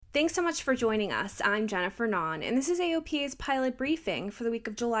Thanks so much for joining us. I'm Jennifer Nahn, and this is AOPA's pilot briefing for the week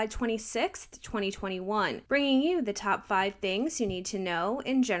of July 26th, 2021, bringing you the top 5 things you need to know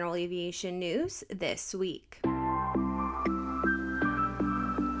in general aviation news this week.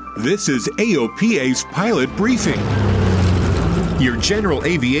 This is AOPA's pilot briefing. Your general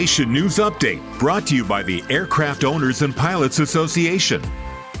aviation news update brought to you by the Aircraft Owners and Pilots Association.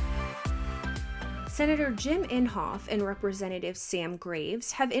 Senator Jim Inhofe and Representative Sam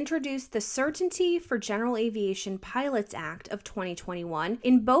Graves have introduced the Certainty for General Aviation Pilots Act of 2021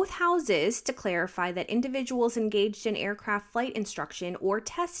 in both houses to clarify that individuals engaged in aircraft flight instruction or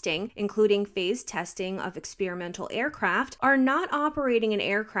testing, including phased testing of experimental aircraft, are not operating an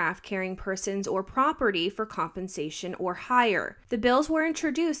aircraft carrying persons or property for compensation or hire. The bills were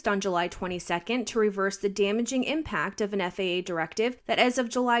introduced on July 22nd to reverse the damaging impact of an FAA directive that as of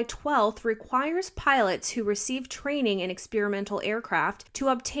July 12th requires pilots who receive training in experimental aircraft to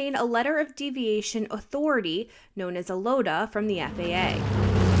obtain a letter of deviation authority, known as a LODA, from the FAA.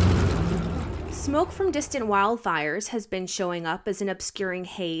 Smoke from distant wildfires has been showing up as an obscuring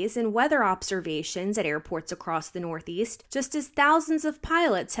haze in weather observations at airports across the Northeast, just as thousands of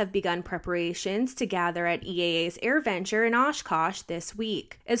pilots have begun preparations to gather at EAA's AirVenture in Oshkosh this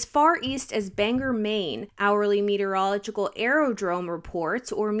week. As far east as Bangor, Maine, hourly meteorological aerodrome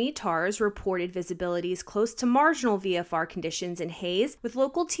reports, or METARs, reported visibilities close to marginal VFR conditions in haze, with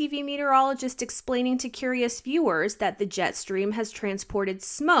local TV meteorologists explaining to curious viewers that the jet stream has transported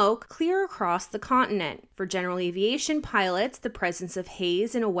smoke clear across the continent. For general aviation pilots, the presence of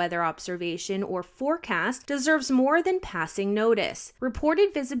haze in a weather observation or forecast deserves more than passing notice.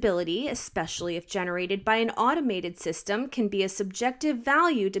 Reported visibility, especially if generated by an automated system, can be a subjective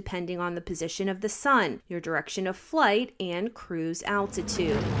value depending on the position of the sun, your direction of flight, and cruise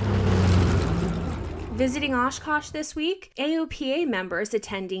altitude. Visiting Oshkosh this week, AOPA members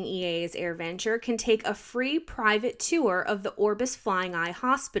attending EAA's AirVenture can take a free private tour of the Orbis Flying Eye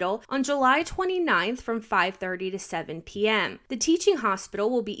Hospital on July 29th from 5:30 to 7 p.m. The teaching hospital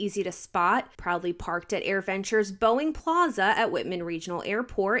will be easy to spot, proudly parked at AirVenture's Boeing Plaza at Whitman Regional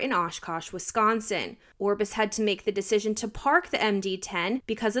Airport in Oshkosh, Wisconsin. Orbis had to make the decision to park the MD-10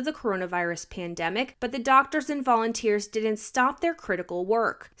 because of the coronavirus pandemic, but the doctors and volunteers didn't stop their critical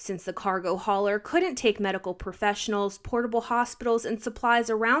work. Since the cargo hauler couldn't take medical professionals, portable hospitals, and supplies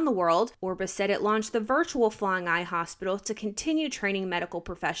around the world, Orbis said it launched the virtual Flying Eye Hospital to continue training medical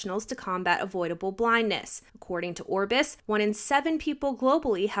professionals to combat avoidable blindness. According to Orbis, 1 in 7 people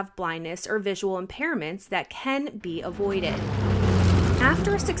globally have blindness or visual impairments that can be avoided.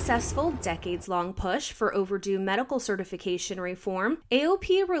 After a successful decades-long push for overdue medical certification reform,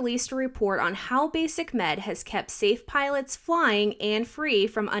 AOPA released a report on how Basic Med has kept safe pilots flying and free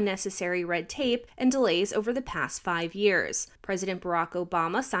from unnecessary red tape and delays over the past 5 years. President Barack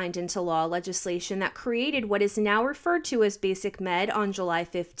Obama signed into law legislation that created what is now referred to as Basic Med on July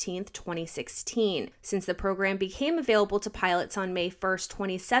 15, 2016. Since the program became available to pilots on May 1,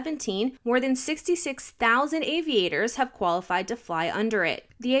 2017, more than 66,000 aviators have qualified to fly under it.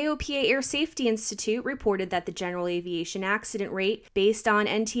 The AOPA Air Safety Institute reported that the general aviation accident rate, based on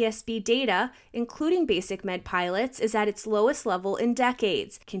NTSB data, including Basic Med pilots, is at its lowest level in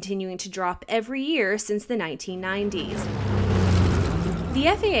decades, continuing to drop every year since the 1990s. The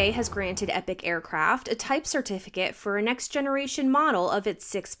FAA has granted Epic Aircraft a type certificate for a next-generation model of its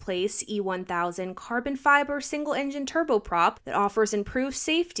 6-place E1000 carbon fiber single-engine turboprop that offers improved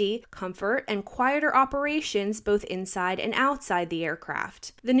safety, comfort, and quieter operations both inside and outside the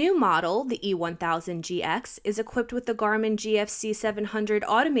aircraft. The new model, the E1000GX, is equipped with the Garmin GFC 700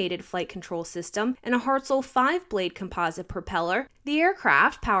 automated flight control system and a Hartzell 5-blade composite propeller. The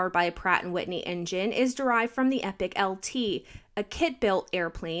aircraft, powered by a Pratt & Whitney engine, is derived from the Epic LT, a kit-built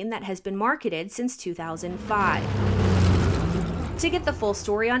airplane that has been marketed since 2005. To get the full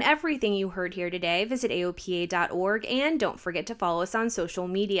story on everything you heard here today, visit AOPA.org and don't forget to follow us on social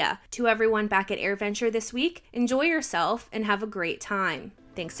media. To everyone back at AirVenture this week, enjoy yourself and have a great time.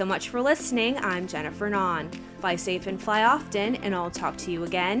 Thanks so much for listening. I'm Jennifer Nahn. Fly safe and fly often, and I'll talk to you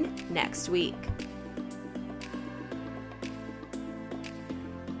again next week.